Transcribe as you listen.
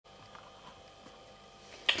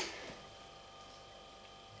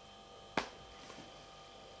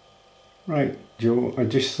Right, Joe, I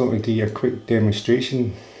just thought I'd give you a quick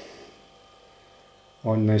demonstration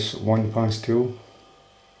on this one pass tool.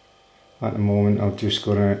 At the moment I've just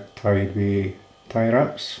got it tied with tie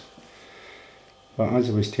wraps, but as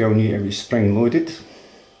I was telling you, it was spring loaded.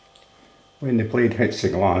 When the blade hits the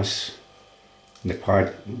glass, the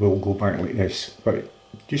pad will go back like this, but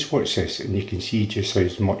just watch this and you can see just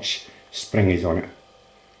how much spring is on it.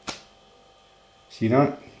 See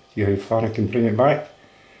that? See how far I can bring it back?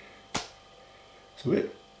 So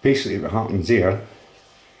basically what happens there,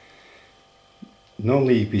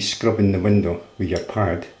 normally you'd be scrubbing the window with your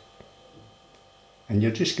pad and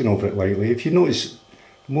you're just going over it lightly. If you notice,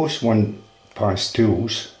 most one pass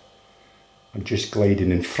tools are just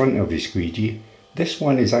gliding in front of the squeegee. This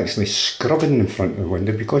one is actually scrubbing in front of the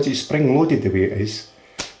window because it's spring loaded the way it is,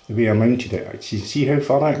 the way I mounted it. You see how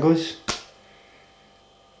far that goes?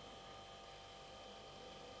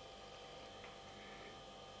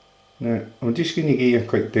 Now, I'm just going to give you a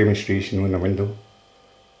quick demonstration on the window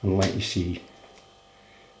and let you see.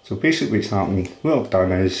 So basically what's happening, what I've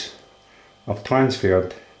done is I've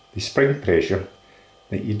transferred the spring pressure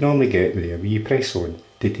that you'd normally get there where you press on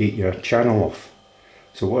to take your channel off.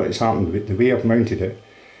 So what has happened with the way I've mounted it,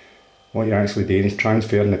 what you're actually doing is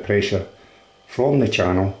transferring the pressure from the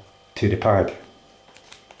channel to the pad.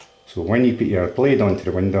 So when you put your blade onto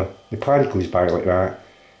the window, the pad goes back like that,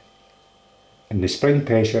 and the spring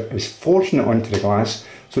pressure is forcing it onto the glass,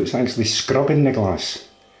 so it's actually scrubbing the glass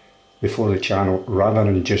before the channel rather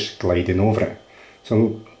than just gliding over it. So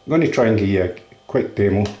I'm going to try and give you a quick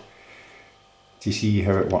demo to see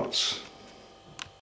how it works.